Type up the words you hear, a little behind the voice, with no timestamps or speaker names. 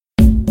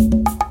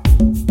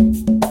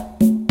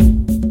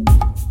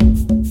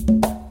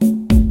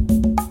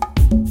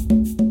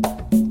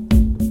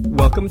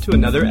to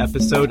another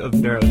episode of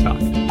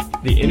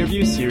NeuroTalk, the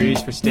interview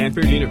series for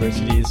Stanford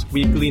University's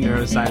weekly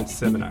neuroscience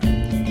seminar,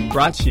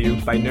 brought to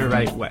you by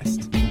NeuRite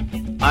West.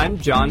 I'm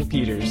John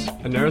Peters,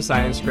 a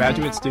neuroscience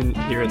graduate student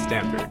here at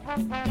Stanford.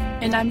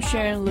 And I'm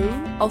Sharon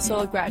Liu,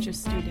 also a graduate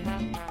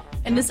student.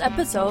 In this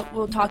episode,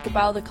 we'll talk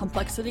about the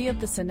complexity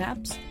of the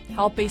synapse,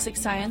 how basic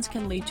science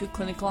can lead to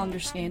clinical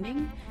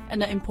understanding,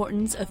 and the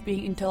importance of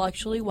being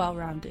intellectually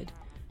well-rounded.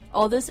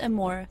 All this and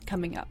more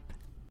coming up.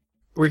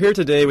 We're here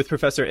today with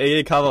Professor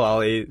A.A.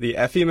 Cavallali, the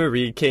Effie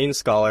Marie Kane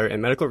Scholar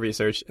in Medical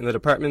Research in the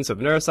Departments of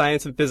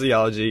Neuroscience and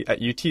Physiology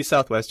at UT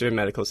Southwestern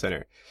Medical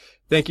Center.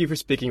 Thank you for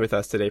speaking with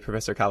us today,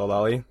 Professor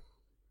Cavallali.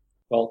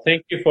 Well,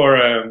 thank you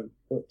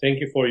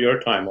for your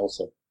time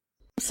also.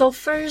 So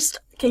first,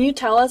 can you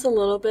tell us a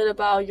little bit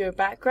about your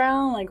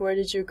background? Like, where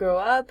did you grow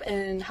up,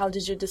 and how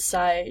did you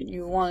decide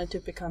you wanted to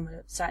become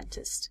a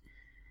scientist?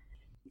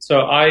 So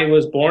I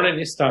was born in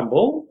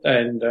Istanbul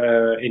and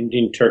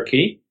in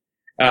Turkey.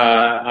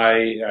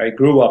 I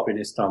grew up in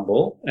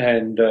Istanbul,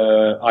 and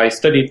I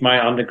studied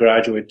my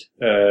undergraduate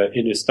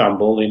in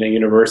Istanbul in a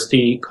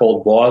university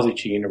called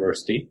Boğaziçi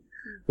University,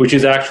 which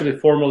is actually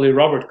formerly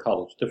Robert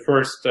College, the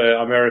first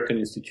American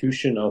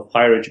institution of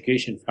higher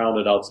education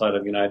founded outside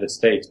of the United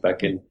States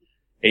back in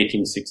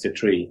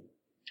 1863.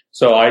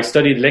 So I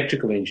studied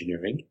electrical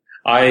engineering.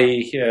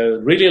 I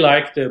really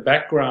liked the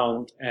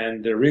background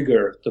and the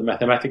rigor, the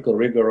mathematical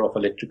rigor of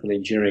electrical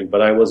engineering,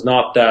 but I was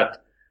not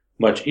that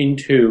much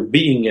into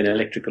being an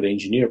electrical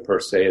engineer per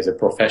se as a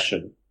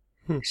profession.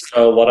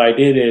 So what I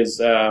did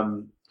is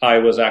I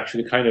was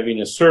actually kind of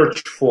in a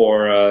search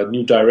for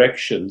new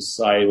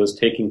directions. I was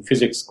taking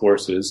physics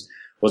courses,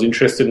 was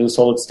interested in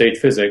solid state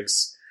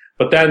physics.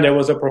 But then there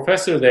was a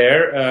professor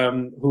there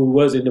who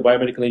was in the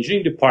biomedical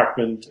engineering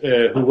department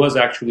who was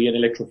actually an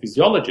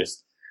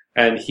electrophysiologist.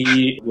 And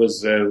he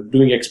was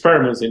doing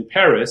experiments in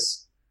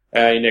Paris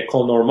in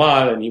École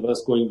Normale, and he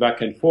was going back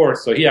and forth.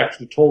 So he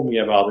actually told me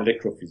about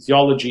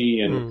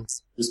electrophysiology and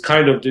this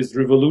kind of this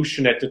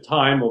revolution at the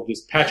time of these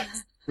patch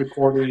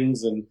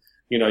recordings, and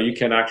you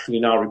can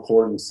actually now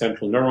record in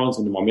central neurons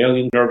in the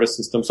mammalian nervous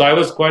system. So I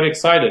was quite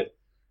excited.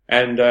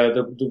 And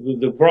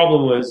the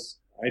problem was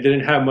I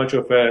didn't have much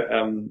of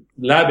a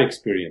lab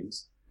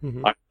experience.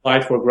 I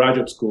applied for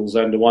graduate schools,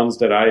 and the ones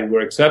that I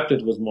were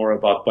accepted was more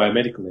about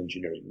biomedical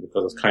engineering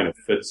because it kind of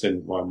fits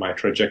in my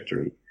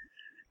trajectory.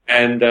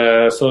 And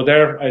so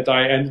there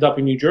I ended up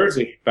in New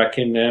Jersey back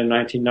in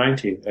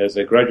 1990 as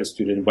a graduate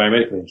student in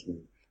biomedical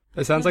engineering.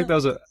 It sounds like that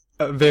was a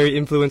very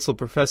influential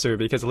professor,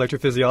 because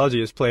electrophysiology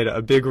has played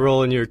a big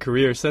role in your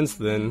career since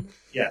then.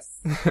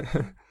 Yes.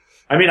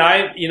 I mean,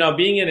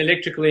 being an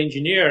electrical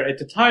engineer at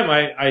the time,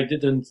 I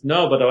didn't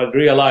know, but what I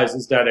realized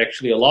is that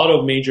actually a lot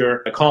of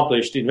major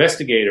accomplished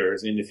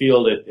investigators in the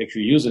field that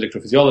actually use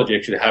electrophysiology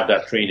actually have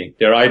that training.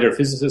 They're either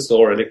physicists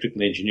or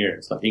electrical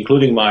engineers,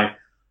 including my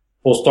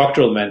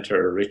postdoctoral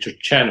mentor, Richard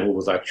Chen, who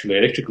was actually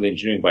electrical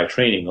engineering by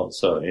training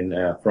also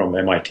from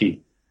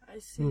MIT. I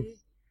see.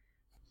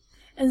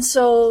 And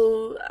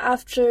so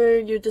after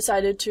you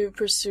decided to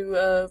pursue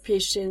a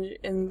PhD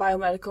in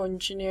biomedical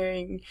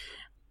engineering,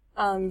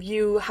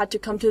 you had to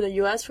come to the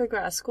U.S. for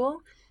grad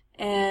school,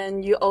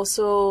 and you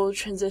also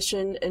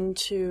transitioned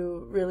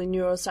into really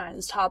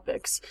neuroscience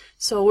topics.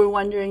 So we're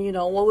wondering,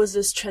 what was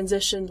this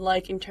transition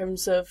like in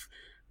terms of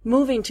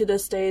moving to the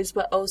States,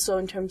 but also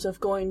in terms of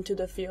going to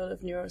the field of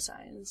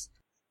neuroscience?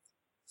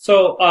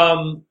 So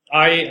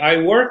I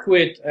worked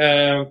with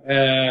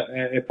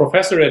a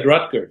professor at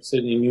Rutgers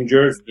in New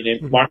Jersey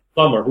named Mark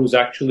Plummer, who's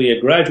actually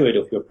a graduate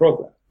of your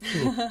program.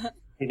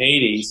 In the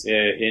 80s,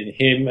 in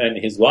him and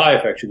his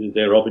wife, actually,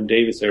 Robin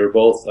Davis, they were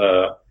both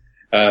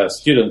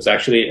students.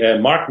 Actually,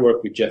 Mark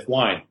worked with Jeff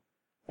Wine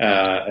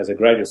as a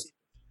graduate student.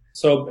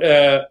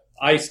 So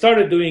I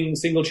started doing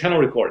single channel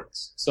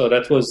recordings. So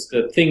that was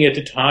the thing at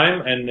the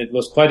time, and it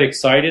was quite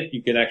excited.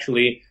 You can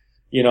actually,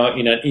 in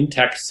an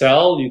intact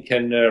cell, you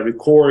can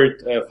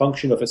record a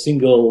function of a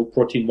single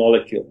protein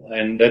molecule.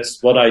 And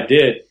that's what I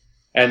did.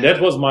 And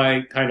that was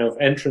my kind of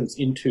entrance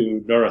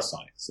into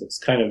neuroscience. It's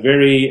kind of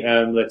very,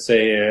 let's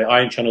say,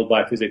 ion channel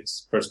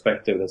biophysics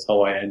perspective. That's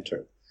how I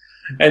entered.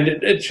 And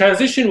the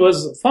transition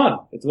was fun.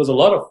 It was a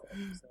lot of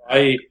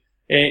fun.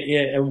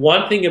 And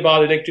one thing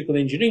about electrical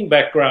engineering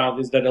background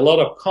is that a lot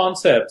of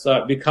concepts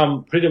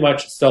become pretty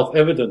much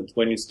self-evident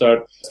when you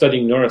start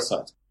studying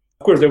neuroscience.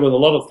 Of course, there were a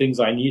lot of things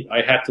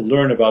I had to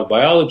learn about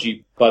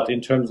biology, but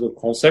in terms of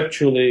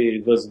conceptually,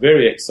 it was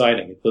very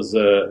exciting. It was,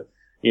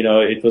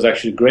 it was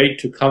actually great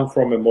to come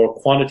from a more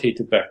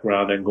quantitative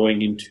background and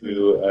going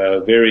into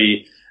a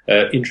very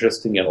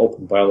interesting and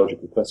open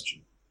biological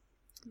question.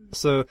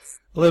 So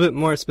a little bit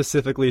more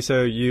specifically,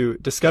 so you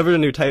discovered a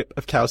new type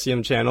of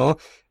calcium channel,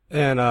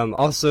 and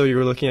also you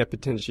were looking at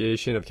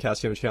potentiation of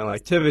calcium channel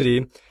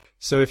activity.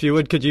 So if you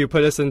would, could you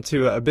put us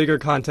into a bigger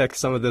context,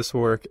 some of this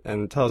work,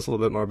 and tell us a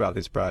little bit more about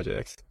these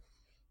projects?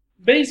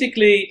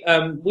 Basically,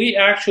 we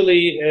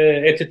actually,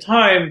 at the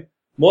time,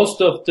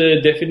 most of the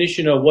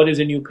definition of what is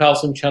a new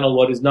calcium channel,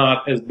 what is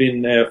not, has been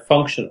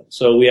functional.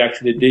 So we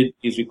actually did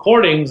these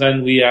recordings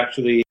and we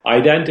actually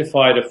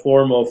identified a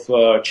form of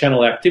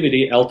channel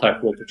activity,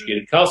 L-type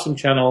voltage-gated calcium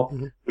channel,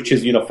 which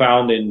is,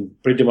 found in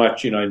pretty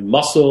much, in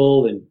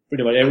muscle and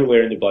pretty much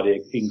everywhere in the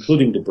body,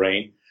 including the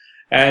brain.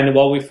 And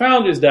what we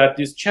found is that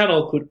this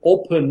channel could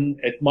open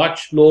at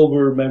much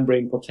lower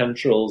membrane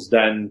potentials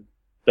than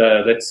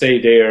let's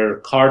say their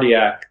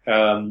cardiac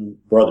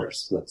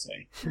brothers, let's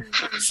say.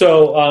 So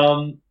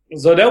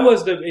that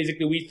was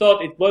basically, we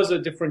thought it was a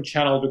different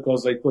channel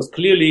because it was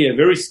clearly a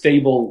very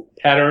stable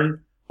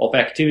pattern of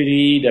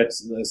activity that's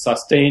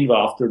sustained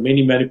after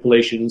many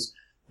manipulations.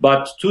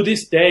 But to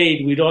this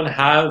date, we don't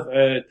have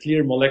a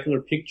clear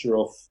molecular picture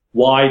of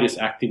why this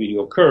activity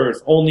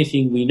occurs. Only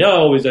thing we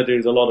know is that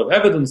there's a lot of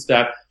evidence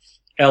that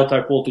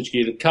L-type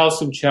voltage-gated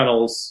calcium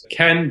channels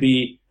can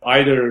be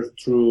either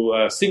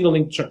through signal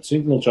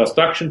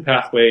transduction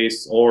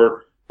pathways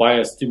or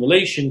via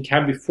stimulation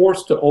can be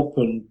forced to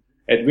open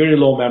at very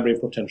low membrane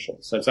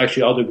potentials. So it's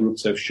actually other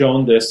groups have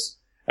shown this,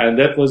 and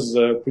that was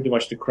pretty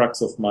much the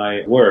crux of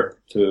my work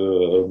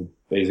to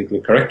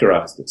basically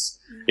characterize this.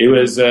 It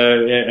was,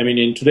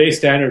 in today's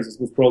standards,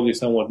 it was probably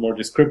somewhat more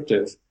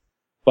descriptive,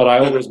 but I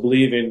always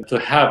believe in to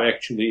have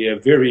actually a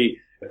very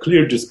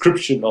clear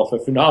description of a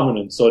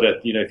phenomenon so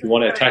that, if you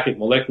want to attack it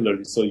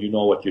molecularly, so you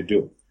know what you're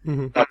doing.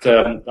 But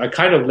I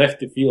kind of left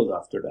the field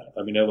after that.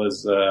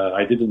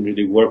 I didn't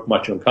really work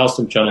much on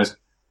calcium channels,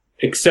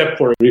 except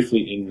for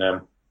briefly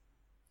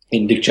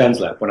in Dick Chan's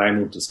lab when I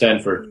moved to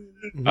Stanford.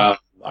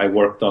 I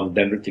worked on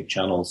dendritic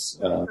channels,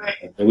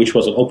 which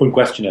was an open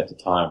question at the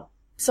time.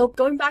 So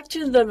going back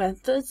to the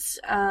methods,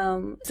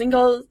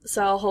 single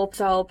cell whole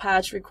cell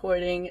patch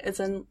recording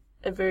isn't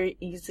a very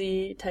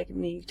easy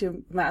technique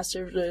to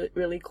master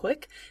really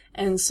quick.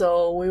 And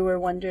so we were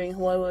wondering,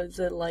 what was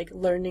it like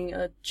learning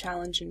a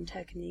challenging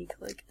technique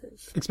like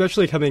this?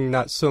 Especially coming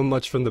not so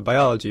much from the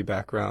biology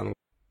background.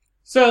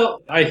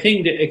 So I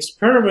think the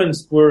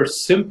experiments were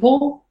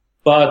simple,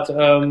 but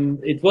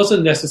it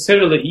wasn't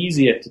necessarily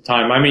easy at the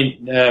time.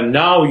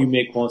 Now you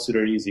may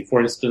consider it easy.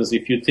 For instance,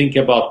 if you think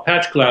about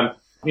patch clamp,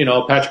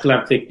 patch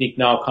clamp technique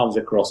now comes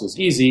across as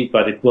easy,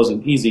 but it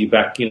wasn't easy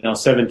back in the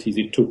 70s.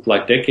 It took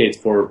like decades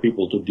for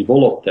people to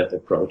develop that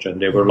approach, and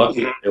they were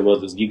lucky there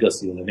was this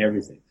GigaSeal and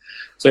everything.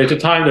 So at the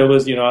time there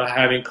was,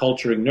 having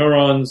culturing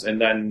neurons and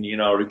then,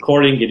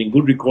 recording, getting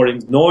good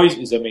recordings. Noise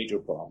is a major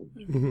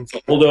problem. So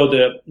although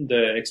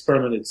the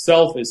experiment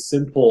itself is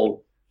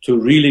simple, to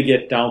really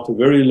get down to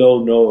very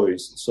low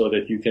noise so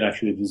that you can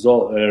actually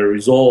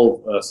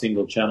resolve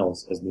single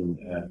channels has been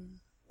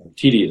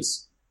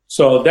tedious.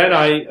 So then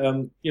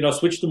I,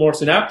 switched to more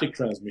synaptic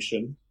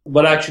transmission,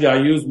 but actually I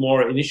used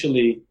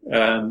initially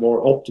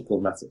more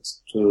optical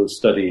methods to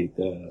study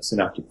the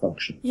synaptic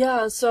function.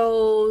 Yeah,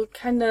 so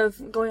kind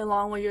of going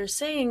along what you're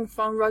saying,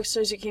 from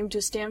Rutgers you came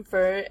to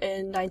Stanford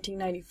in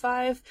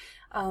 1995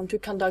 to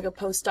conduct a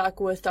postdoc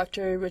with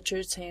Dr.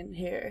 Richard Tan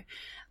here.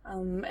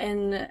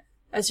 And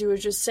as you were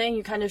just saying,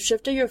 you kind of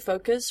shifted your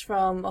focus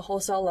from a whole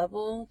cell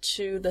level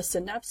to the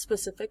synapse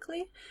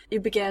specifically.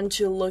 You began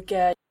to look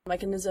at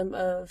mechanism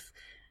of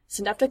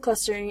synaptic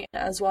clustering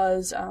as well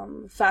as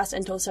fast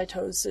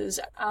endocytosis.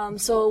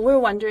 So we're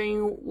wondering,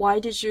 why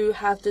did you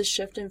have this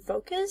shift in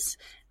focus?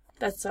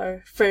 That's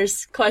our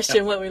first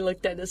question when we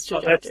looked at this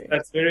trajectory.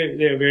 That's very,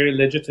 very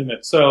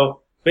legitimate.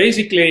 So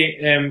basically,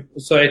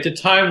 so at the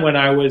time when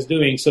I was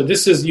doing, so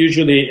this is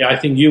usually, I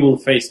think you will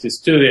face this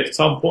too. At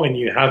some point,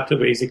 you have to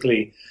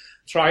basically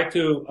try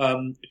to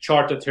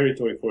chart a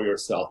territory for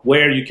yourself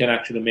where you can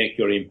actually make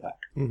your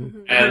impact.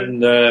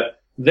 And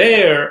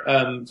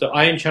so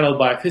ion channel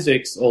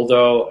biophysics,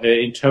 although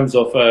in terms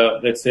of,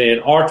 let's say, an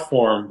art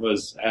form,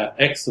 was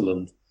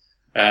excellent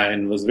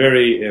and was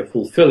very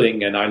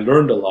fulfilling, and I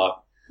learned a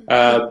lot.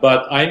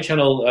 But ion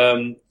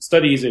channel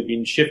studies have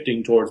been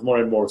shifting towards more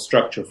and more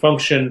structure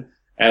function.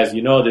 As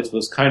you know, this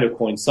was kind of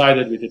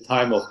coincided with the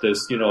time of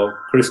this,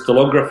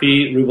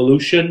 crystallography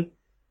revolution.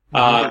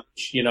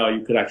 Which,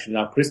 you could actually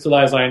now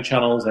crystallize ion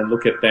channels and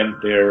look at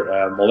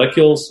their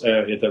molecules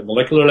at the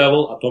molecular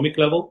level, atomic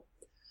level.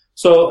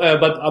 So,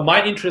 but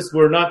my interests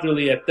were not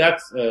really at that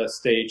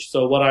stage.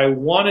 So what I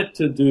wanted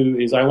to do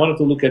is I wanted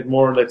to look at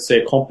more, let's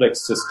say,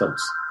 complex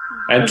systems.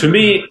 And to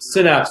me,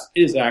 synapse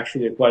is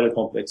actually quite a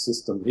complex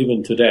system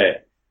even today.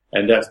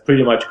 And that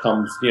pretty much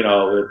comes,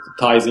 it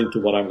ties into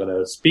what I'm going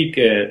to speak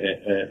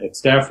at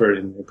Stanford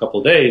in a couple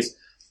of days.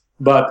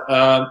 But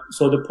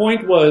so the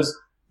point was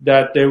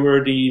that there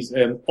were these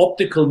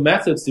optical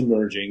methods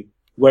emerging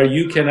where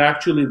you can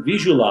actually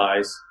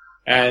visualize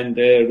and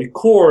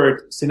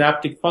record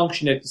synaptic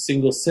function at the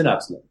single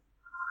synapse level.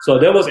 So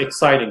that was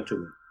exciting to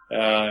me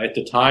at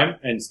the time,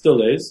 and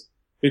still is,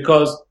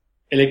 because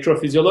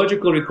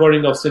electrophysiological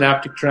recording of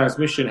synaptic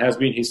transmission has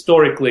been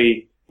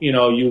historically,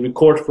 you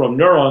record from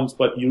neurons,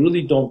 but you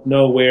really don't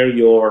know where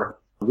your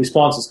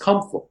responses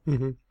come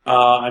from.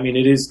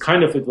 It was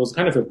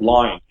kind of a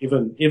blind.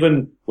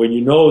 Even when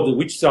you know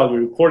which cell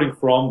you're recording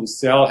from, the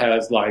cell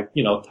has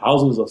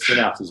thousands of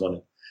synapses on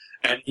it.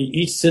 And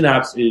each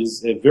synapse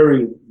is a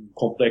very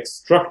complex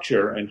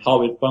structure and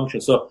how it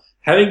functions. So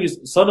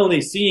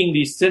suddenly seeing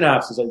these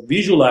synapses and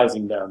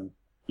visualizing them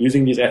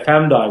using these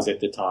FM dyes at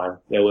the time,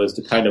 there was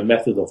the kind of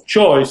method of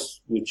choice,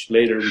 which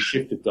later we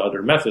shifted to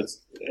other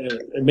methods,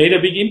 it made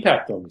a big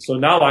impact on me. So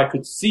now I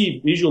could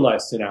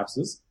visualize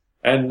synapses,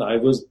 and I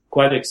was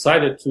quite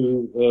excited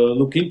to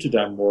look into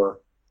them more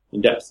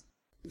in depth.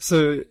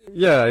 So,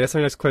 yeah, I guess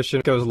my next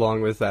question goes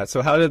along with that.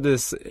 So how did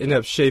this end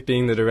up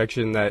shaping the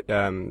direction that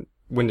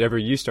whenever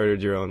you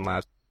started your own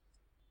lab?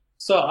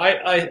 So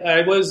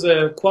I was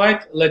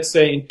quite, let's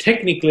say,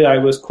 technically I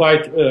was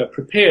quite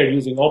prepared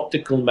using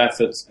optical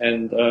methods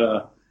and,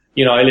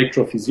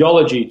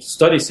 electrophysiology to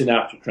study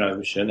synaptic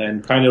transmission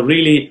and kind of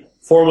really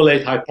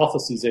formulate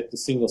hypotheses at the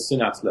single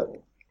synapse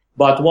level.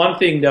 But one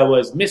thing that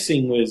was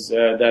missing was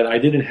that I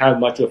didn't have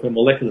much of a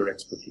molecular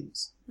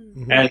expertise.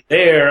 Mm-hmm. And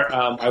there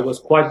I was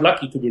quite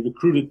lucky to be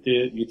recruited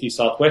to UT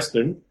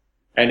Southwestern.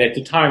 And at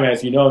the time,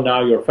 as you know,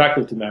 now your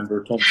faculty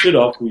member, Tom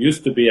Sidov, who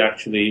used to be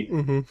actually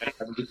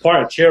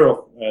the chair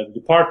of the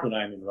department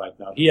I'm in right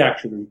now, he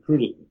actually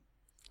recruited me.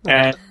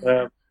 And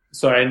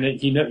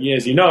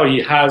as you know,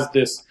 he had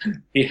this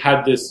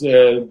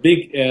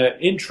big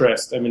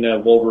interest,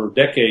 over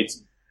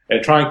decades,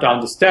 trying to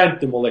understand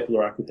the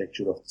molecular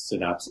architecture of the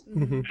synapse.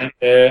 Mm-hmm.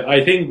 And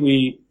I think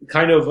we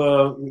kind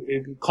of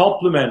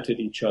complemented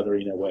each other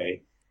in a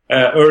way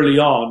early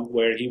on,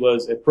 where he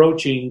was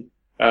approaching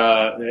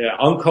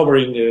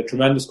uncovering a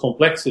tremendous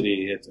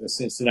complexity in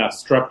synapse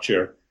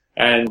structure.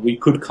 And we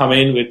could come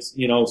in with,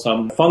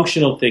 some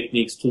functional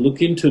techniques to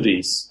look into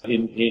these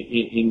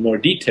in more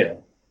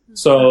detail.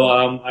 So,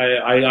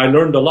 I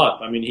learned a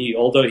lot.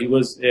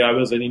 I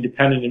was an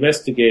independent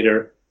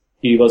investigator,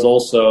 he was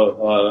also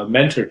a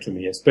mentor to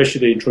me,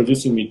 especially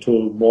introducing me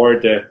to more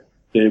the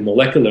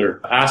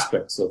molecular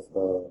aspects of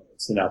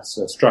synapse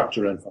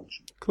structure and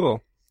function.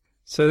 Cool.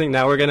 So I think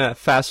now we're going to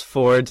fast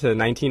forward to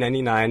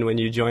 1999 when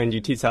you joined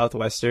UT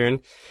Southwestern.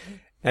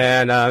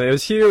 And it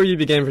was here where you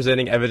began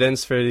presenting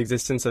evidence for the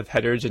existence of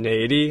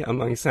heterogeneity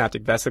among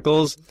synaptic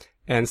vesicles.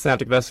 And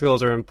synaptic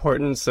vesicles are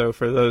important, so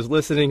for those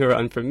listening who are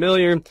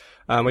unfamiliar,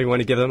 we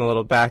want to give them a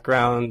little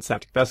background.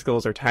 Synaptic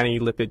vesicles are tiny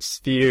lipid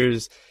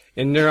spheres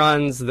in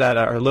neurons that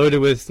are loaded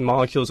with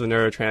molecules of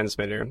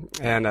neurotransmitter.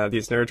 And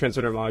these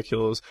neurotransmitter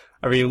molecules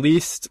are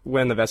released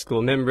when the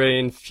vesicle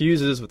membrane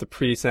fuses with the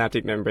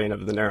presynaptic membrane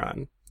of the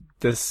neuron.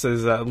 This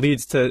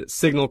leads to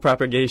signal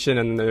propagation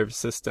in the nervous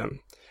system.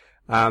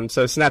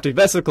 So synaptic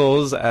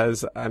vesicles,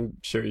 as I'm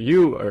sure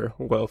you are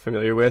well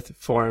familiar with,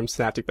 form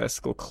synaptic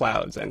vesicle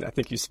clouds. And I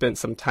think you spent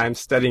some time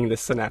studying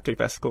this synaptic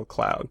vesicle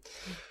cloud.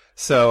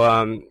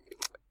 So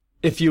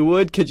if you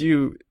would, could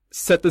you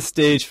set the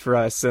stage for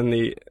us in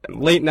the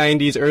late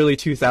 90s, early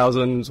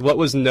 2000s? What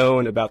was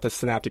known about the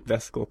synaptic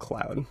vesicle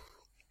cloud?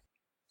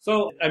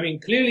 So,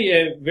 clearly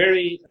a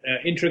very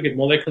intricate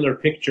molecular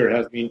picture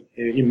has been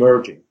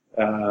emerging.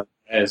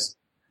 As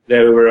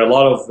there were a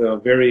lot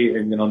of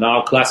very,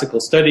 now classical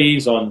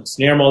studies on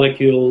snare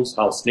molecules,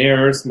 how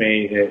snares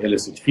may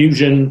elicit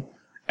fusion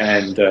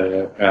and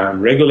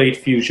regulate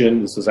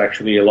fusion. This was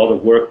actually a lot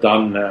of work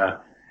done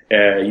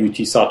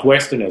UT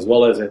Southwestern as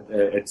well as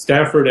at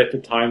Stanford at the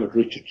time with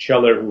Richard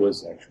Scheller, who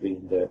was actually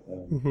in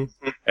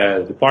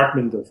the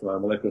Department of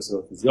Molecular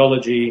Cell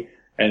Physiology,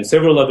 and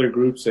several other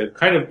groups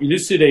kind of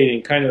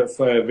elucidating kind of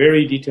a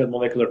very detailed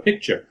molecular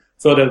picture.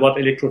 So that what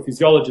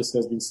electrophysiologists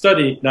has been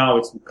studied, now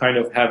it's kind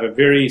of have a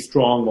very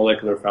strong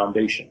molecular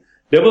foundation.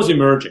 That was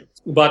emerging.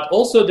 But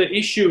also the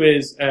issue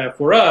is,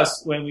 for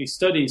us, when we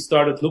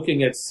started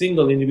looking at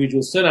single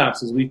individual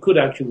synapses, we could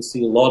actually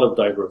see a lot of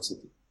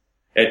diversity.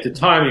 At the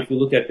time, if you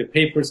look at the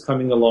papers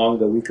coming along,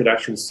 that we could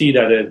actually see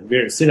that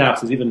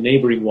synapses, even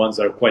neighboring ones,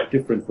 are quite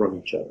different from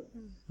each other.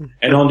 Mm-hmm.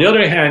 And on the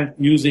other hand,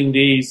 using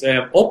these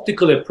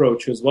optical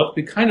approaches, what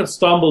we kind of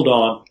stumbled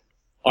on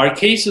are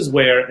cases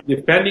where,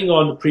 depending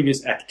on the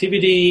previous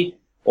activity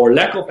or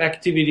lack of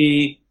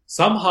activity,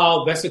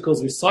 somehow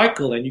vesicles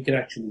recycle, and you can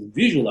actually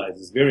visualize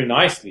this very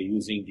nicely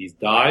using these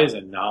dyes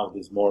and now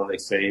these more,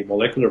 let's say,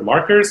 molecular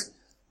markers.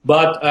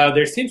 But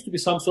there seems to be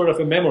some sort of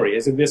a memory,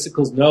 as the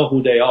vesicles know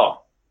who they are.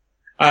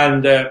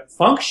 And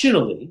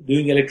functionally,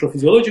 doing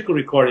electrophysiological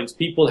recordings,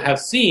 people have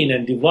seen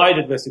and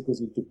divided vesicles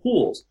into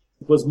pools.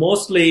 It was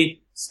mostly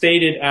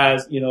stated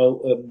as,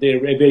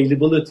 their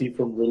availability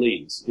from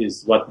release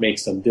is what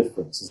makes them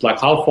different. It's like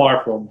how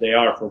far from they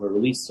are from a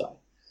release site.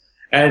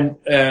 And,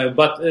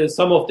 but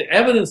some of the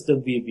evidence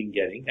that we've been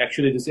getting,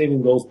 actually this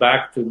even goes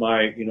back to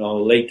my,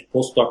 late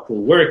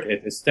postdoctoral work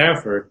at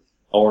Stanford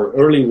or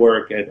early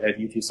work at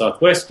UT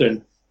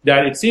Southwestern,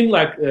 that it seemed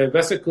like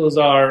vesicles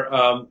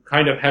are,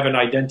 kind of have an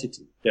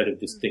identity that are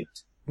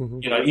distinct.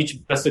 Mm-hmm. Each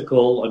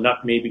vesicle, or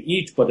not maybe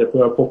each, but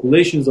there are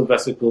populations of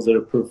vesicles that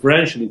are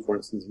preferentially, for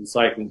instance,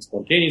 recycling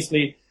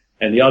spontaneously,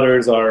 and the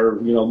others are,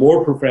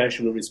 more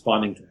preferentially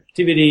responding to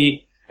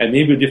activity, and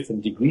maybe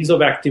different degrees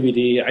of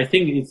activity. I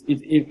think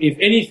if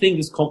anything,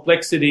 this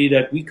complexity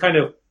that we kind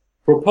of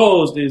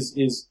proposed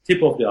is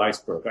tip of the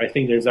iceberg. I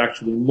think there's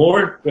actually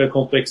more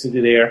complexity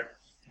there.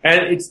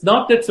 And it's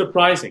not that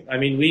surprising.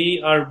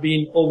 We are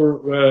being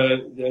over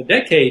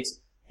decades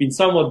been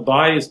somewhat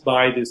biased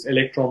by this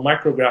electron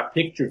micrograph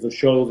pictures that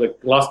shows a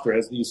cluster,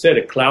 as you said,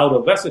 a cloud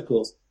of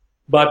vesicles.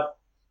 But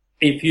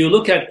if you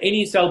look at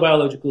any cell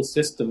biological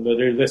system where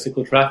there's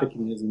vesicle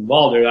trafficking is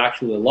involved, there's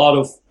actually a lot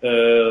of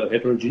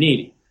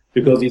heterogeneity,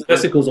 because these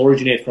vesicles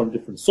originate from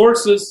different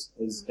sources,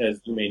 as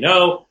you may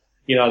know.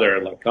 There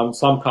are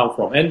some come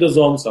from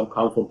endosomes, some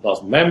come from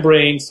plasma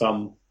membranes,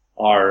 some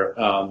are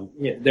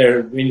there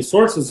are many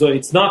sources. So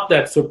it's not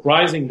that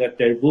surprising that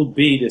there will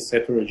be this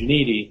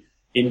heterogeneity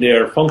in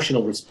their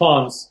functional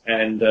response.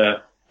 And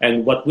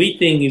what we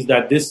think is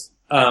that this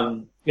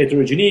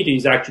heterogeneity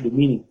is actually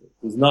meaningful.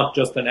 It's not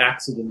just an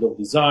accident of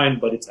design,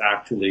 but it's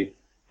actually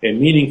a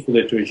meaningful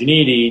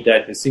heterogeneity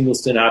that a single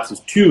synapse is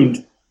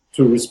tuned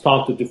to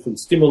respond to different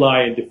stimuli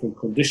and different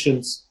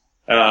conditions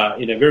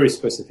in a very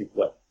specific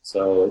way.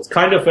 So it's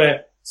kind of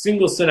a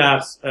single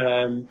synapse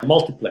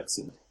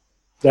multiplexing.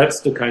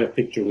 That's the kind of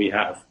picture we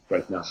have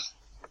right now.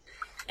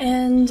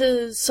 And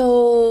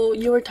so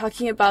you were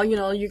talking about,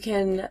 you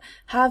can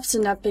have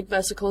synaptic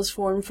vesicles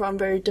formed from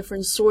very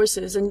different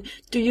sources. And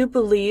do you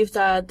believe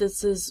that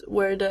this is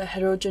where the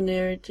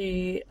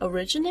heterogeneity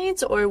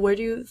originates, or where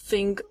do you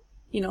think,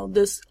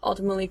 this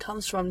ultimately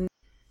comes from?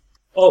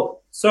 Oh,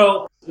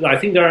 so I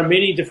think there are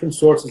many different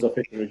sources of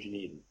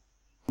heterogeneity.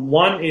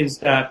 One is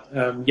that,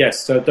 yes,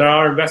 so there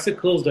are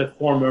vesicles that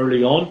form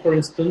early on, for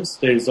instance.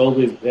 There's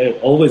always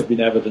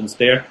been evidence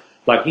there.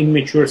 Like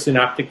immature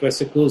synaptic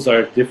vesicles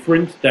are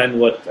different than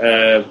what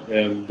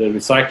rapidly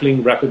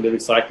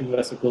recycling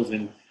vesicles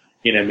in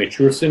a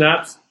mature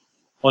synapse.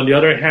 On the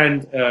other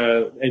hand,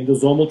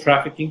 endosomal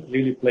trafficking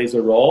clearly plays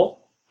a role.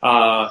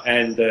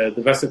 And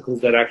the vesicles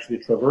that actually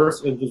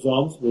traverse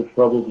endosomes will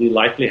probably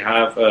likely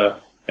have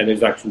and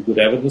there's actually good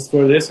evidence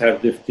for this, have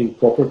distinct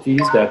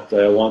properties that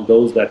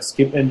those that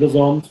skip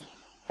endosomes.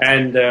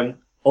 And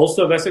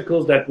also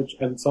vesicles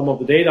and some of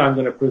the data I'm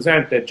going to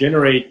present that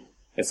generate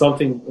some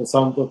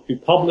will be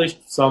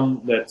published,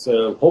 some that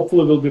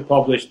hopefully will be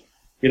published,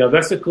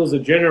 vesicles are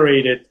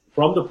generated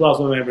from the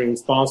plasma membrane in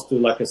response to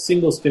like a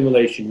single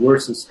stimulation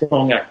versus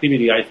strong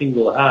activity, I think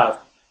will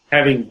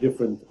having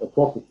different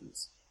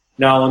properties.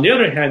 Now, on the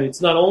other hand,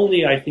 it's not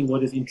only, I think,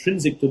 what is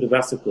intrinsic to the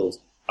vesicles.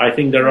 I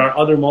think there are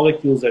other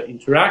molecules that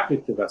interact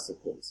with the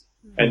vesicles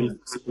and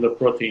vesicular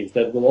proteins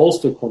that will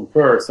also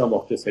confer some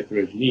of this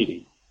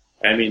heterogeneity.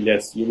 I mean,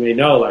 you may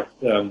know, like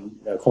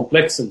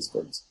complexins,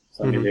 for instance.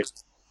 I mean,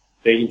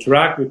 they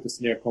interact with the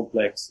snare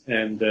complex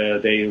and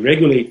they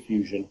regulate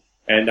fusion.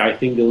 And I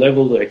think the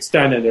level to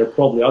extend, and there are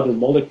probably other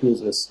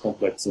molecules as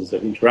complexins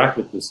that interact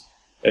with this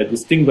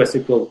distinct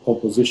vesicle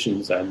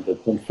compositions and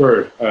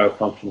confer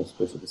functional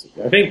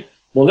specificity. I think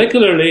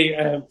molecularly,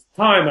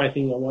 I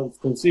think it's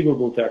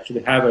conceivable to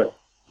actually have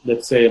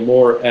a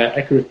more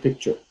accurate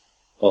picture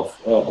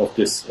of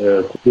this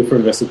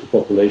different vesicle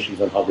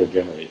populations and how they're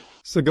generated.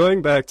 So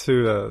going back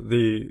to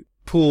the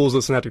pools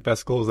of synaptic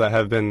vesicles that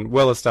have been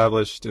well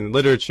established in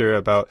literature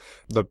about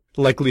the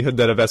likelihood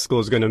that a vesicle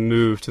is going to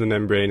move to the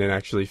membrane and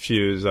actually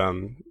fuse,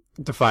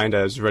 defined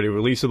as ready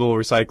releasable,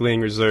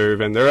 recycling, reserve,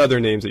 and there are other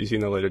names that you see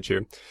in the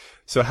literature.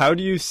 So how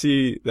do you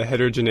see the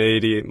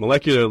heterogeneity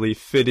molecularly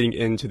fitting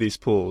into these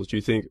pools? Do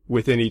you think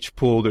within each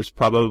pool there's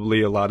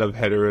probably a lot of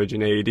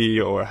heterogeneity,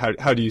 or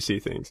how do you see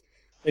things?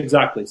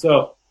 Exactly.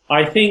 So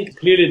I think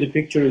clearly the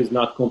picture is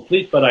not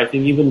complete, but I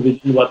think even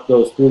within what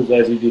those pools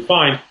as you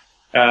describe,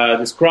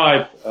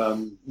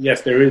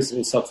 yes, there is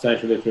a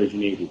substantial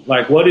heterogeneity.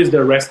 Like, what is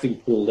the resting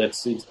pool? Are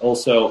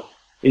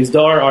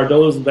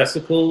those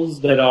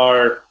vesicles that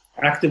are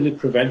actively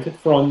prevented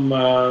from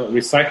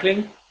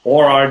recycling?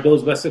 Or are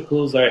those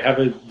vesicles that have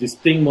a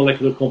distinct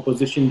molecular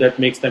composition that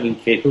makes them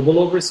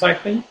incapable of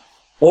recycling?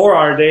 Or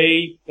are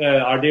they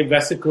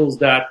vesicles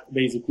that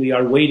basically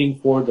are waiting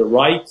for the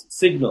right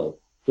signal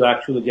to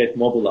actually get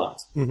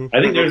mobilized?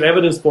 I think there's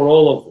evidence for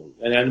all of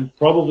them, and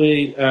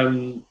probably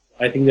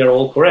I think they're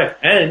all correct.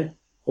 And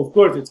of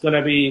course, it's going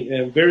to be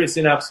very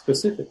synapse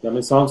specific. I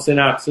mean, some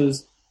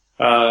synapses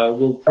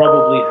will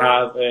probably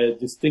have a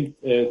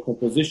distinct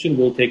composition,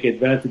 will take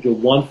advantage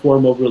of one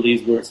form of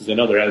release versus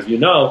another. As you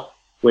know,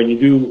 when you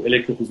do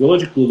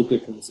electrophysiological look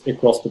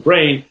across the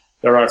brain,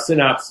 there are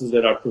synapses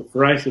that are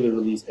preferentially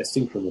released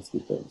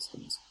asynchronously, for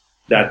instance,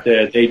 that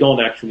they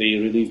don't actually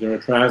release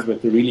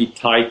neurotransmitter really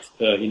tight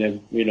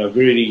in a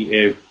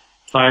very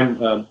time,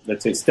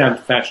 let's say,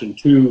 stamped fashion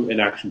to an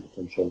action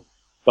potential,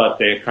 but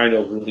they kind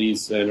of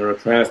release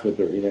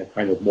neurotransmitter in a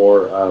kind of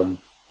more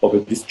of a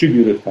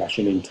distributed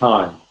fashion in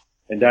time.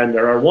 And then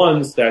there are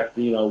ones that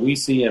we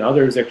see and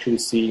others actually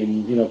see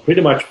in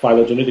pretty much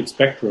phylogenetic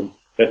spectrum,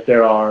 that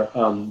there are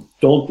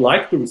don't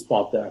like to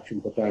respond to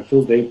action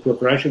potentials. They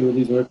preferentially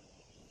release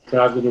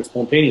neurotransmitter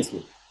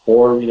spontaneously,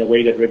 or in a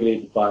way that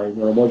regulated by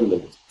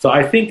neuromodulators. So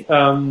I think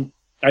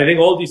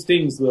all these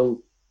things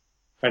will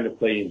kind of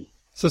play in.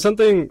 So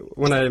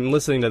when I'm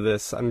listening to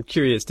this, I'm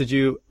curious, did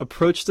you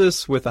approach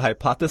this with a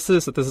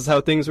hypothesis that this is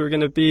how things were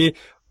going to be?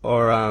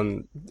 Or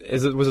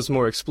was this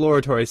more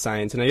exploratory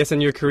science? And I guess in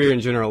your career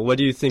in general, what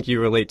do you think you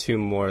relate to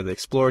more, the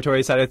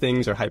exploratory side of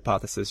things or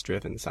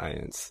hypothesis-driven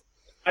science?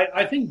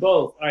 I think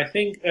both. I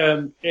think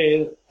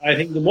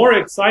the more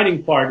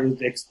exciting part is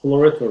the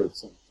exploratory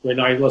side. When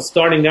I was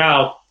starting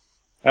out,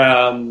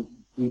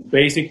 we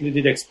basically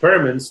did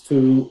experiments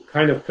to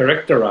kind of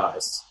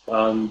characterize,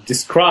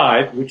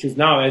 describe, which is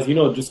now, as you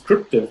know,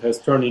 descriptive has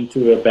turned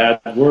into a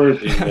bad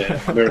word in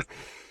America.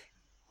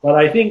 But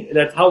I think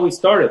that's how we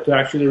started, to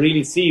actually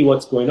really see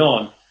what's going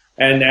on.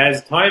 And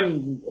as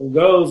time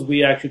goes,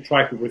 we actually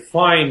try to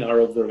refine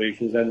our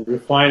observations and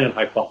refine a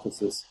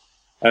hypothesis.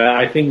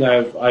 I think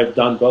I've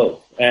done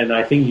both, and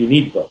I think you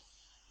need both.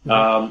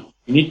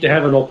 You need to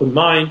have an open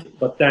mind,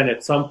 but then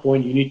at some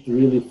point you need to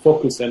really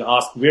focus and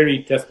ask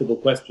very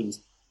testable questions.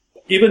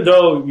 Even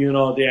though,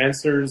 the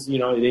answers, they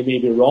may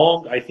be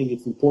wrong, I think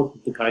it's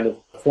important to kind of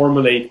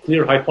formulate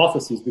clear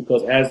hypotheses,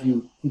 because as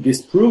you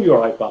disprove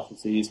your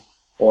hypotheses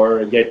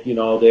or get,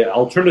 the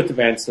alternative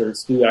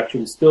answers, to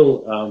actually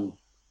still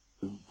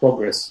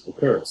progress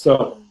occurs.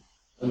 So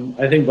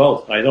I think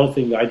both. I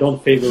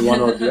don't favor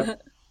one or the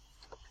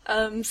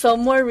other. So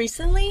more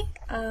recently,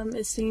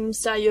 it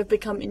seems that you have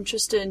become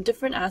interested in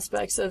different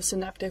aspects of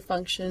synaptic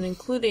function,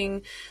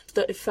 including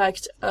the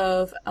effect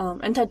of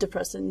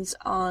antidepressants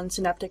on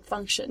synaptic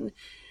function.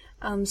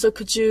 So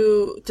could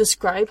you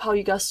describe how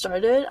you got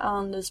started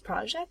on this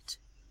project?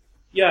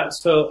 Yeah,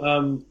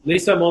 so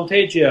Lisa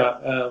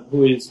Monteggia,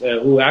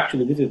 who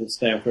actually visited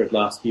Stanford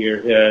last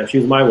year,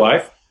 she's my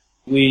wife.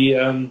 We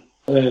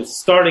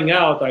starting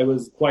out, I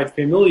was quite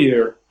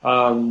familiar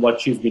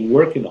what she's been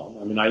working on.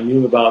 I mean, I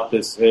knew about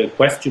this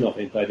question of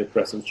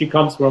antidepressants. She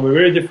comes from a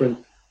very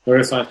different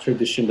neuroscience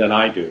tradition than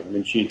I do. I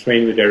mean, she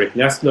trained with Eric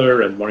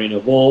Nestler and Marina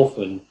Wolf,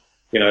 and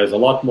is a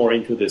lot more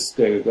into this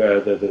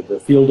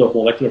the field of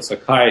molecular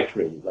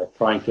psychiatry, like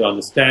trying to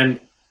understand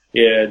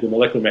the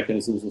molecular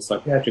mechanisms of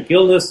psychiatric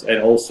illness,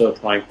 and also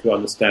trying to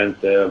understand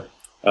the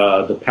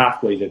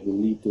pathway that will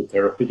lead to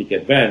therapeutic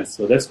advance.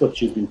 So that's what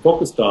she's been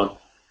focused on.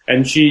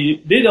 And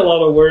she did a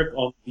lot of work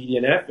on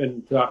BDNF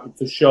and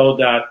to show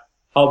that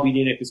how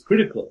BDNF is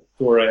critical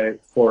for a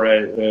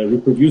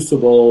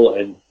reproducible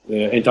and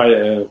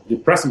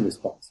antidepressant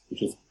response,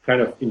 which is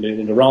kind of in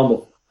the realm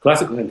of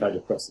classical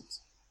antidepressants.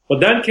 But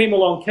then came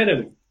along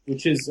ketamine,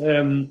 which is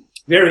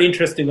very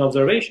interesting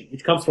observation,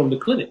 which comes from the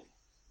clinic.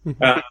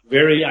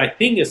 I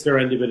think, a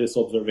serendipitous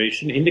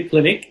observation in the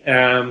clinic,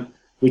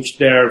 which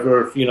there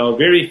were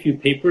very few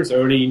papers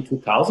early in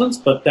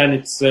 2000s, but then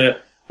it's a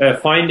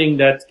finding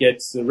that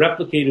gets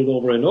replicated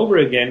over and over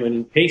again when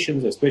in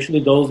patients, especially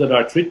those that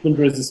are treatment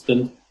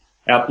resistant,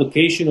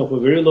 application of a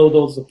very low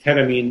dose of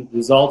ketamine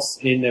results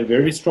in a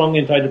very strong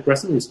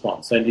antidepressant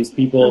response. And these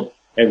people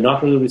have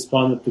not really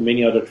responded to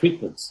many other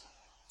treatments.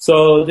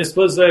 So this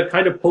was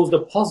kind of posed a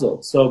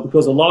puzzle. So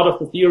because a lot of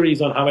the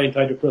theories on how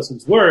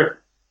antidepressants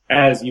work,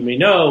 as you may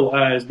know,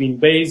 has been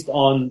based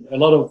on a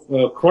lot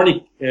of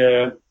chronic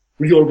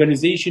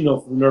reorganization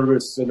of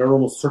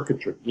neuronal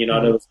circuitry. There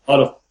was a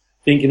lot of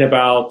thinking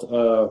about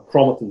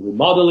chromatin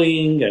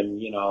remodeling and,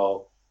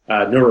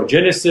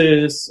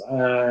 neurogenesis.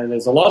 And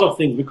there's a lot of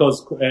things,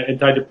 because classical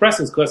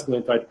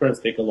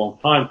antidepressants take a long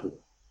time to work.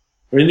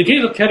 But in the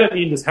case of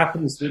ketamine, this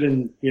happens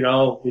within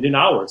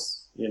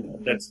hours.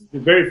 That's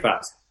very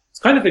fast. It's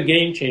kind of a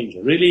game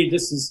changer. Really,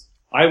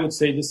 I would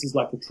say this is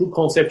like a true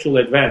conceptual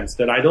advance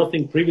that I don't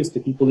think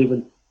previously people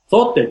even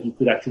thought that you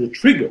could actually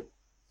trigger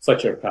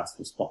such a fast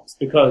response,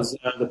 because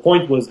the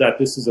point was that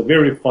this is a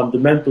very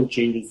fundamental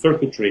change in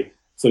circuitry.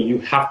 So you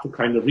have to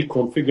kind of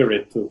reconfigure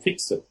it to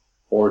fix it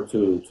or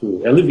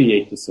to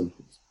alleviate the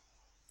symptoms.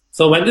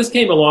 So when this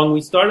came along,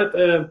 we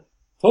started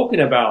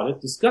talking about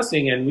it,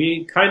 discussing, and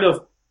we kind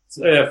of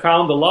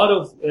found a lot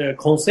of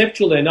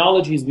conceptual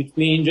analogies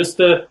between just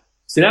the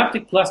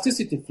synaptic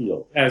plasticity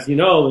field. As you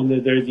know,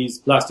 there are these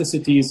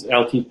plasticities,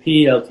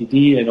 LTP,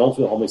 LTD, and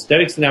also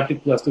homeostatic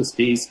synaptic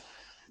plasticities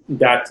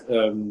that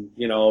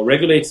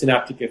regulate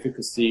synaptic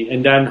efficacy,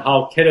 and then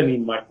how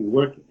ketamine might be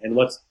working. And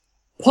what's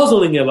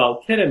puzzling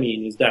about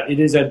ketamine is that it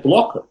is a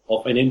blocker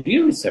of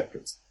NMDA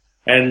receptors.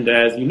 And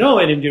as you know,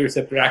 NMDA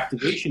receptor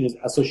activation is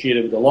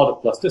associated with a lot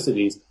of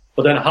plasticities.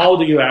 But then how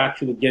do you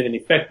actually get an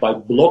effect by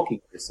blocking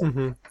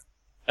receptors?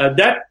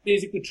 That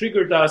basically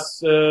triggered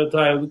us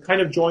we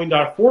kind of joined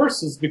our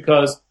forces,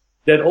 because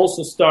that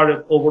also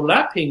started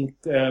overlapping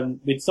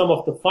with some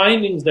of the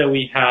findings that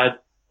we had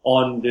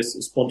on this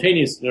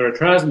spontaneous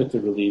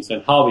neurotransmitter release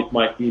and how it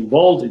might be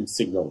involved in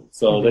signaling.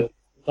 So that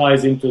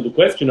ties into the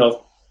question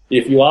of,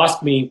 if you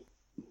ask me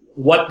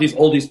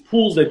all these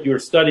pools that you're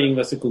studying,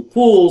 vesicle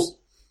pools,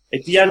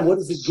 at the end, what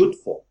is it good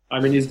for? I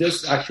mean, is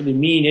this actually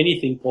mean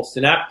anything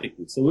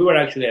postsynaptically? So we were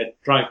actually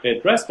trying to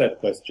address that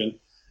question.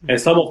 And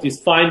some of these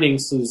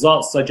findings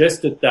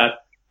suggested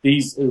that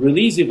these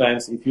release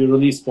events, if you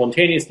release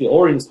spontaneously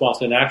or in response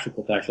to an action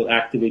potential,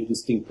 activate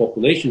distinct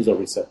populations of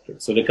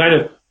receptors. So the kind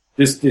of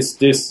this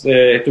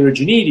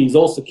heterogeneity is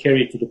also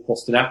carried to the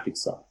postsynaptic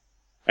side.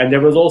 And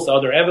there was also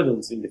other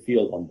evidence in the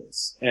field on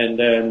this. And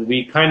then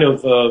we kind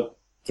of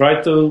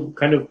tried to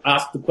kind of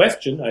ask the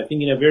question, I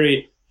think in a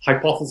very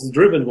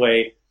hypothesis-driven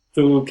way,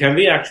 can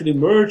we actually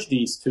merge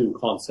these two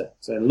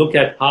concepts and look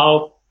at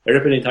how a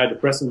rapid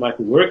antidepressant might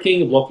be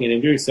working, blocking an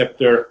NMDA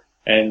receptor,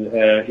 And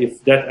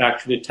if that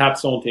actually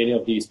taps onto any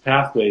of these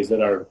pathways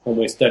that are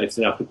homeostatic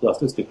synaptic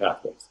plasticity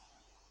pathways.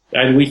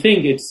 And we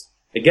think it's,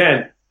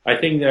 again, I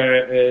think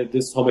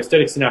this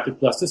homeostatic synaptic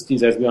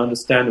plasticities, as we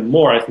understand them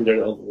more, I think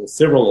there are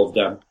several of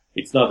them.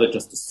 It's not that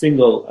just a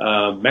single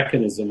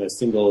mechanism, a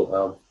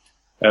single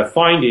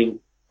finding.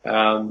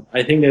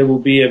 I think there will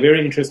be a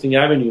very interesting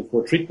avenue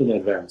for treatment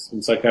advance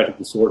in psychiatric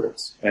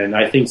disorders. And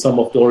I think some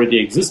of the already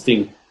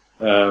existing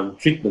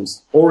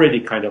treatments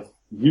already kind of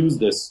use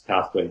this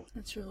pathway.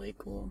 That's really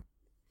cool.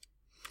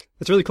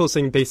 It's really cool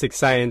seeing basic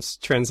science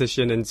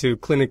transition into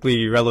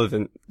clinically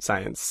relevant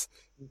science.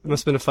 It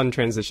must have been a fun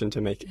transition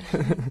to make.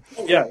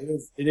 Yeah, it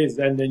is. It is.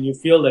 And then you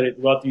feel that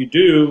what you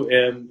do,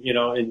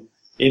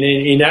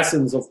 in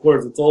essence, of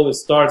course, it always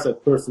starts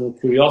at personal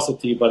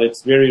curiosity, but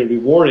it's very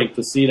rewarding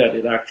to see that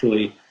it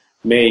actually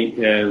may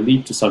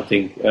lead to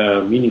something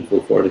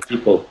meaningful for the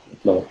people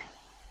at large.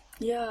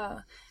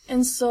 Yeah.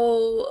 And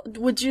so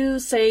would you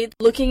say,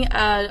 looking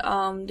at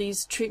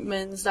these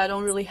treatments that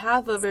don't really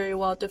have a very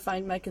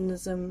well-defined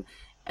mechanism,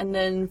 and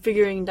then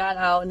figuring that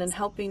out and then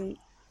helping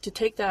to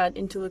take that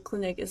into a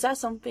clinic, is that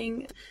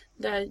something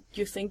that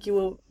you think you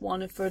will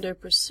want to further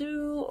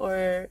pursue,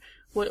 or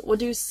what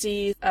do you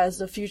see as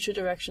the future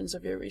directions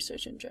of your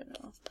research in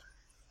general?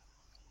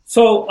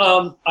 So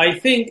I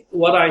think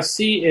what I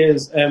see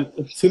is,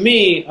 to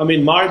me, I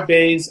mean, my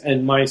base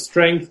and my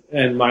strength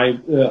and my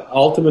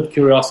ultimate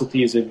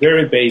curiosity is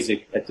very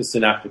basic at the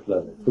synaptic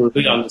level to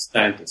really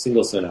understand a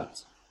single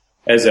synapse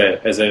as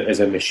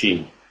a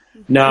machine.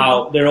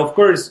 Now, there, of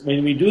course,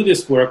 when we do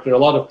this work, there are a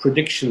lot of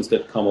predictions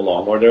that come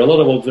along, or there are a lot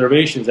of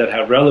observations that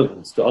have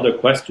relevance to other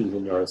questions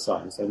in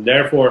neuroscience. And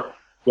therefore,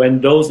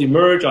 when those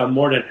emerge, I'm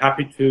more than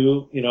happy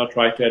to,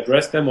 try to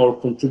address them or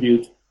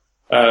contribute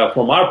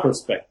from our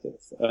perspective,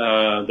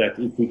 that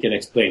if we can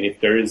explain.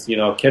 If there is,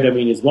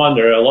 ketamine is one,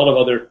 there are a lot of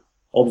other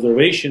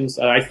observations.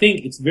 And I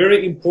think it's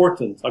very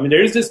important. I mean,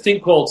 there is this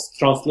thing called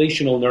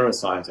translational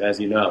neuroscience, as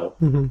you know.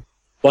 Mm-hmm.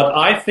 What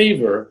I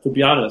favor, to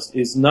be honest,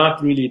 is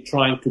not really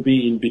trying to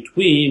be in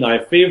between.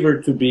 I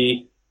favor to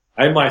be,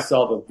 I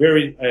myself,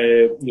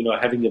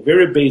 having a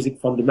very basic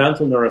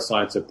fundamental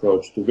neuroscience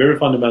approach to very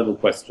fundamental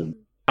questions.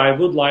 I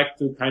would like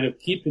to kind of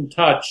keep in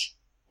touch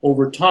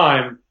over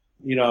time,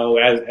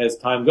 as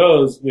time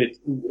goes, with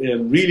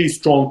really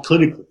strong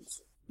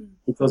clinicals,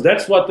 because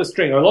that's what the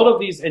strength. A lot of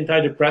these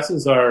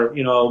antidepressants are,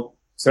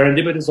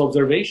 serendipitous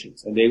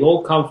observations, and they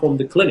all come from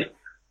the clinic.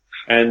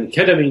 And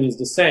ketamine is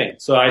the same.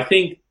 So I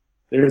think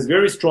there is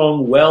very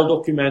strong,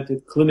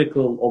 well-documented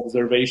clinical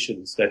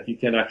observations that you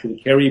can actually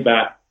carry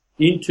back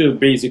into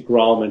basic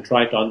realm and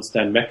try to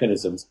understand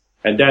mechanisms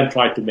and then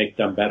try to make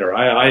them better.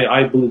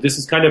 I believe this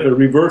is kind of a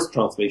reverse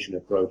translation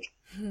approach.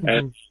 Mm-hmm.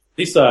 And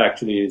Lisa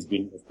actually has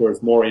been, of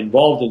course, more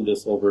involved in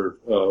this over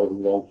a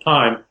long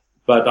time,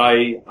 but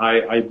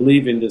I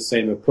believe in the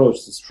same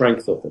approach, the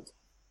strength of it.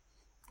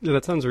 Yeah,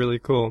 that sounds really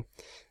cool.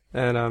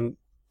 And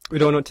we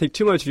don't want to take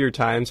too much of your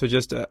time, so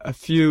just a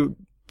few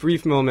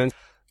brief moments.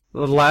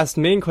 The last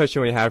main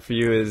question we have for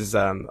you is,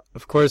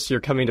 of course,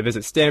 you're coming to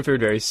visit Stanford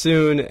very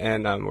soon,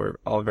 and we're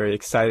all very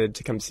excited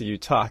to come see you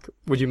talk.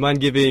 Would you mind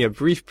giving a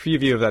brief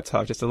preview of that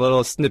talk, just a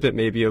little snippet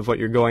maybe of what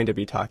you're going to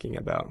be talking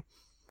about?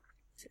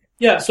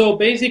 Yeah, so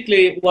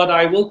basically what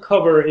I will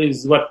cover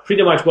is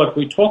pretty much what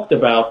we talked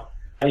about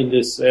in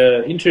this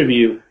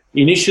interview.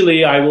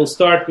 Initially, I will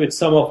start with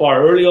some of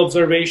our early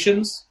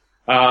observations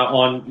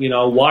on,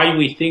 why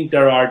we think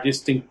there are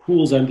distinct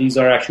pools, and these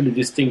are actually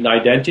distinct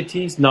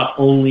identities, not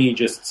only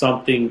just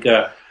something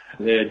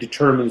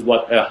determines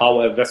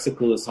how a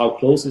vesicle is, how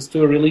close it's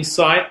to a release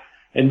site.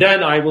 And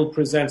then I will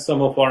present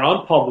some of our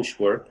unpublished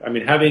work. I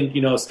mean, having,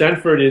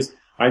 Stanford is,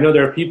 I know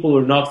there are people who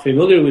are not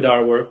familiar with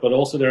our work, but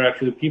also there are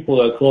actually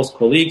people, close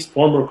colleagues,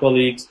 former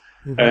colleagues,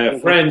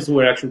 friends who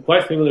are actually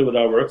quite familiar with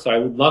our work. So I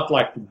would not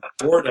like to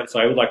bore them. So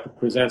I would like to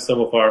present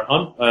some of our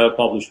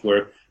unpublished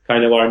work,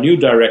 kind of our new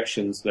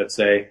directions, let's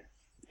say,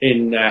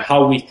 in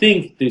how we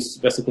think these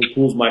vesicle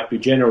pools might be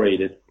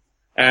generated,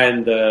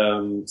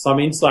 and some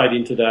insight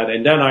into that.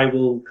 And then I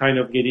will kind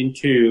of get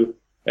into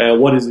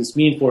what does this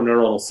mean for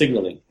neuronal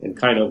signaling, and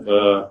kind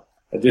of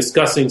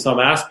discussing some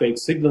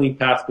aspects, signaling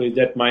pathways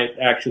that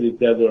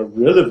are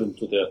relevant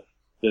to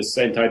this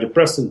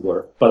antidepressant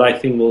work, but I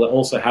think will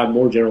also have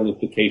more general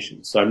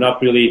implications. So I'm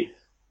not really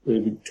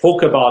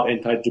talk about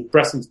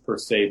antidepressants per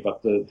se,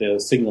 but the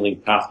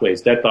signaling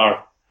pathways that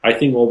are, I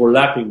think,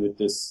 overlapping with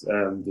this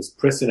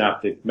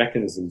presynaptic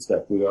mechanisms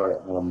that we are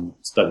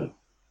studying.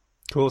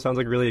 Cool. Sounds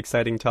like a really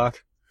exciting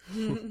talk.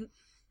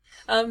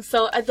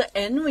 So at the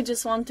end, we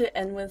just want to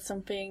end with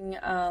something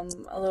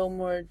a little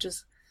more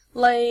just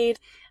light.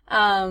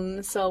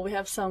 So we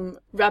have some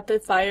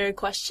rapid fire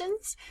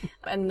questions.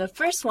 And the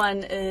first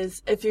one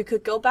is, if you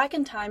could go back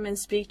in time and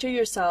speak to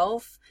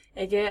yourself,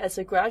 again, as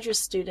a graduate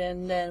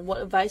student, then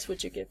what advice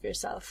would you give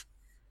yourself?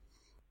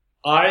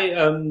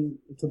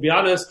 To be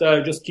honest,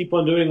 just keep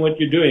on doing what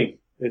you're doing.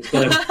 It's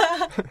gonna.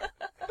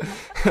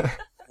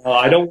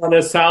 I don't want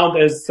to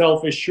sound as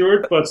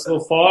self-assured, but so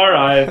far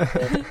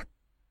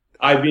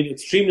I've been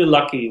extremely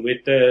lucky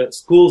with the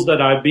schools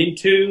that I've been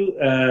to,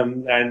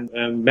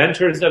 and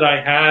mentors that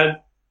I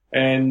had.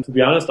 And to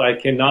be honest,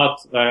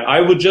 I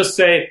would just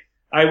say,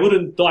 I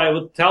would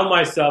tell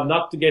myself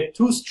not to get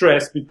too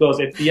stressed because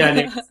at the end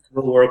it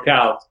will work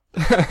out.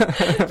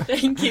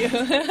 Thank you.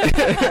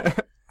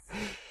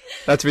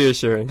 That's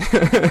reassuring.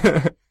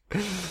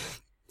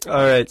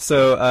 All right.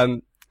 So,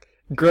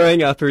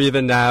 growing up or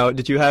even now,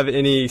 did you have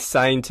any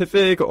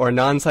scientific or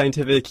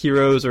non-scientific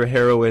heroes or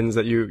heroines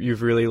that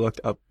you've really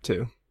looked up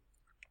to?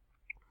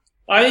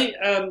 I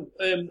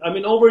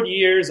mean, over the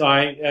years,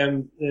 I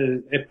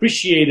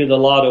appreciated a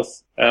lot of,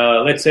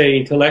 let's say,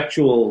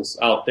 intellectuals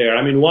out there.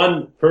 I mean,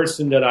 one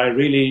person that I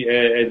really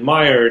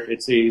admired,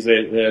 he's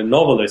a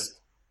novelist,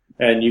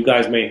 and you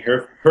guys may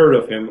have heard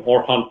of him,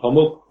 Orhan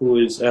Pamuk,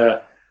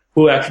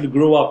 who actually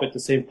grew up at the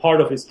same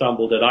part of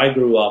Istanbul that I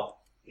grew up.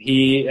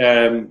 He,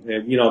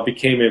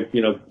 became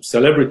a,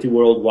 celebrity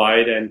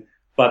worldwide,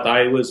 but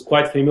I was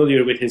quite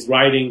familiar with his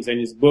writings and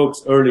his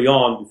books early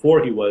on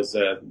before he was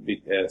a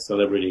big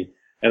celebrity.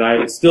 And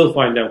I still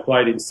find them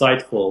quite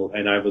insightful,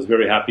 and I was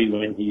very happy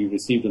when he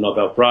received the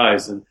Nobel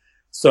Prize. And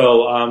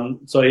so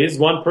he's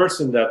one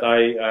person that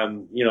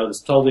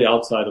is totally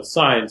outside of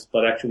science,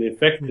 but actually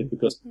effective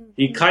because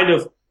he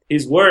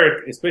his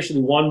work,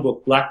 especially one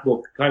book, Black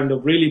Book, kind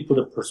of really put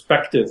a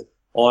perspective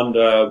on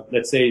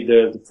let's say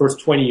the first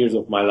 20 years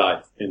of my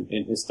life in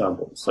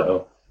Istanbul.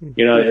 So, we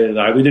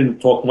didn't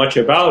talk much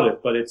about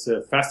it, but it's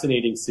a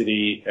fascinating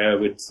city,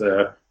 with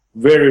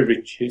very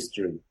rich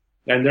history.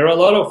 And there are a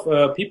lot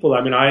of people.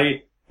 I mean,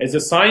 as a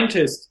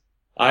scientist,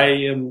 I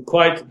am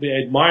quite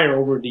admire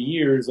over the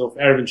years of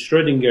Erwin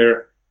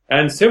Schrödinger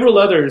and several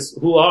others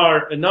who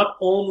are not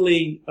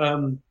only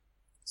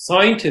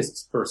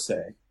scientists per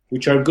se,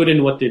 which are good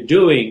in what they're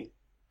doing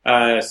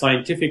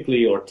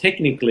scientifically or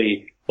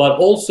technically, but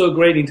also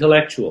great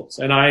intellectuals.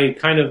 And I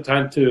kind of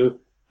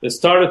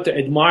started to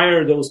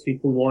admire those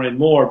people more and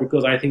more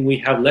because I think we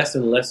have less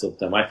and less of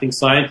them. I think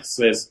scientists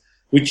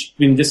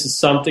this is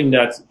something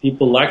that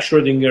people like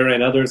Schrödinger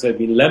and others have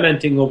been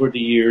lamenting over the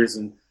years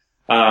and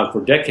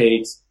for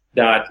decades,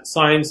 that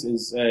science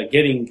is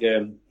getting,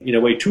 in a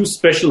way, too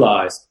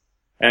specialized.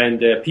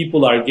 And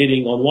people are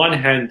getting, on one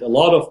hand, a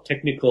lot of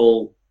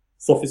technical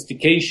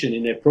sophistication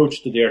in the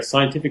approach to their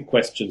scientific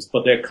questions,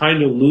 but they're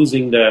kind of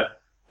losing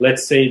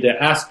let's say,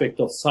 the aspect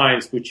of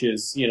science, which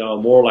is,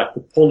 more like the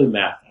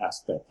polymath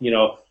aspect,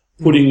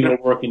 putting your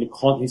work in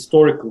a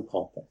historical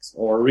context,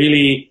 or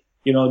really,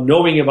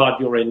 knowing about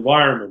your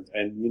environment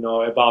and,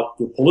 about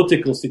the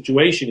political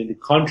situation in the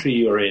country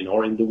you're in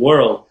or in the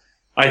world.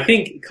 I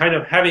think kind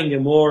of having a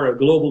more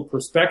global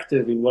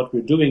perspective in what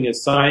we're doing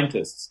as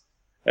scientists,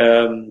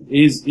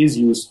 is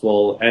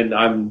useful. And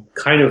I'm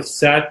kind of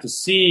sad to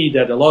see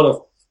that a lot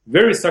of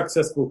very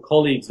successful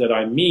colleagues that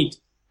I meet,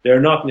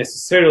 they're not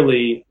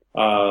necessarily,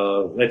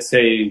 let's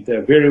say,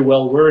 they're very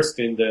well versed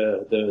in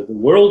the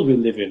world we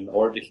live in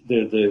or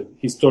the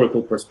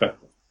historical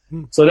perspective.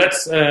 So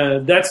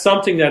that's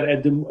something that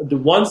at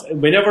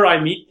whenever I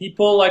meet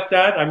people like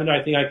that, I mean,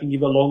 I think I can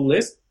give a long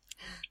list.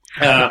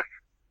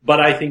 But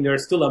I think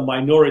there's still a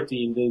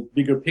minority in the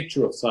bigger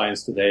picture of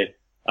science today.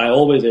 I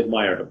always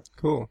admire them.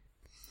 Cool.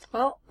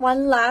 Well,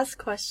 one last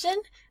question.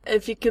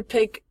 If you could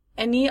pick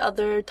any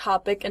other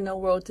topic in the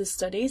world to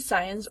study,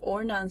 science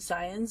or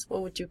non-science,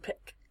 what would you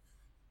pick?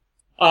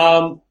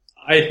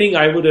 I think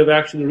I would have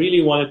actually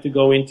really wanted to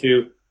go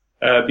into,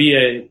 be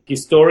a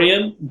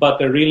historian,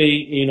 but a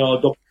really,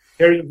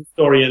 documentary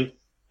historian,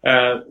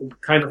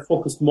 kind of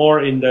focused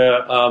more in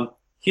the,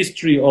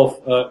 history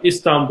of,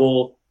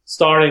 Istanbul,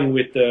 starting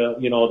with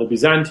the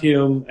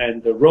Byzantium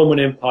and the Roman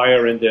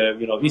Empire and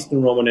the,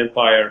 Eastern Roman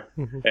Empire,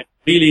 and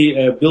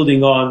really,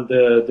 building on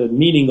the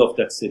meaning of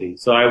that city.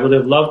 So I would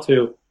have loved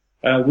to,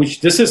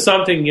 which this is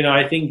something,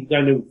 I think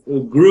kind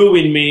of grew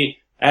in me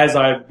as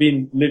I've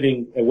been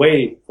living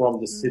away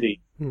from the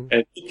city.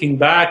 And looking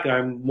back,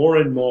 I'm more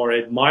and more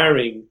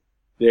admiring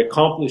the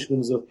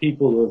accomplishments of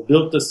people who have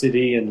built the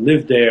city and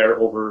lived there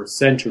over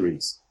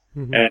centuries.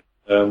 And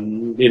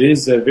it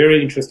is a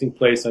very interesting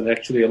place, and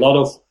actually a lot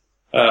of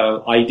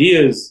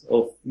ideas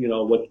of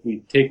what we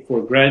take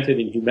for granted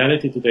in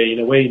humanity today, in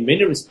a way, in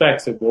many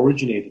respects, have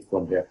originated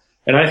from there.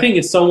 And I think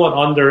it's somewhat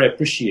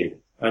underappreciated.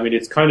 I mean,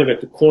 it's kind of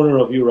at the corner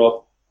of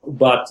Europe,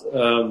 but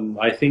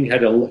I think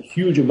had a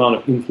huge amount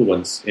of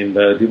influence in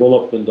the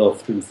development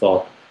of true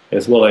thought,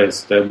 as well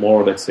as the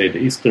more, let's say, the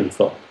Eastern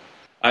thought.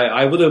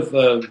 I would have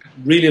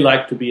really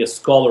liked to be a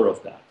scholar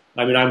of that.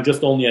 I mean, I'm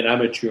just only an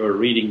amateur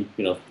reading,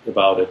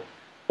 about it,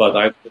 but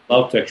I would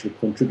love to actually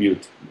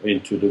contribute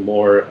into the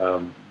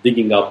more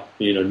digging up,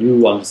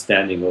 new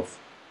understanding of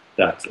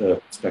that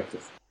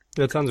perspective.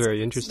 That sounds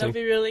very interesting. That'd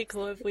be really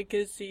cool if we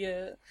could see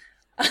a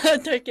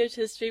Turkish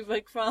history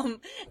book from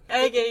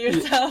Ege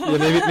yourself.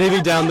 Yeah,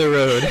 maybe down the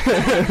road.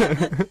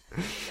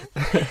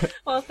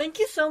 Well, thank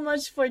you so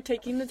much for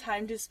taking the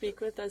time to speak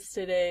with us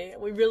today.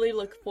 We really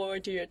look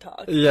forward to your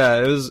talk.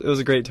 Yeah, it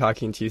was great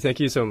talking to you. Thank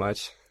you so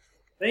much.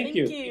 Thank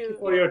you. Thank you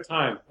for your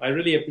time. I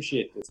really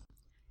appreciate this.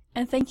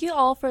 And thank you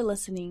all for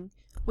listening.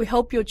 We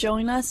hope you'll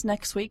join us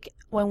next week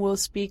when we'll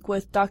speak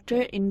with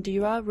Dr.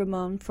 Indira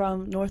Ramon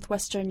from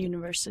Northwestern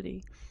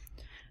University.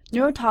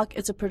 NeuroTalk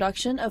is a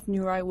production of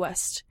Neurai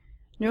West.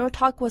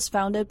 NeuroTalk was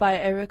founded by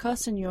Erica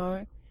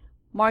Senor,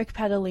 Mark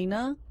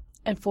Padalina,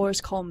 and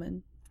Forrest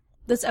Coleman.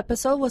 This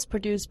episode was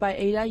produced by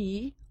Ada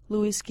Yi,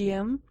 Louis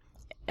Guillaume,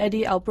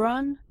 Eddie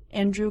Alberon,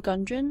 Andrew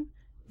Gundren,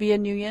 Via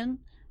Nguyen,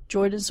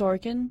 Jordan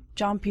Sorkin,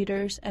 John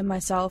Peters, and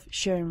myself,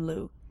 Sharon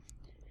Liu.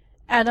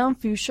 Adam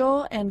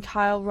Fuschel and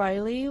Kyle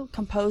Riley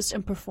composed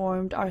and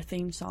performed our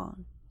theme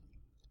song.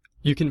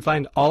 You can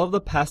find all of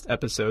the past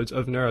episodes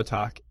of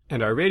NeuroTalk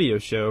and our radio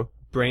show,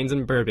 Brains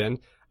and Bourbon,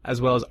 as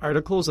well as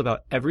articles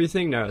about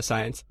everything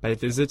neuroscience by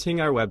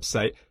visiting our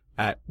website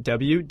at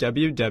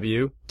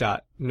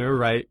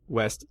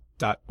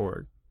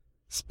www.neurightwest.org,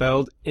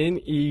 spelled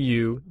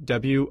NEUWRITE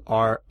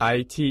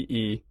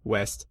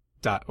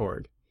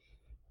West.org.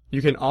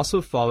 You can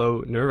also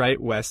follow Neurite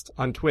West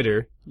on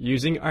Twitter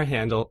using our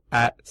handle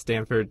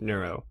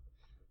 @StanfordNeuro.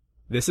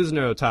 This is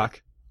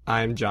NeuroTalk.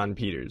 I'm John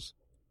Peters.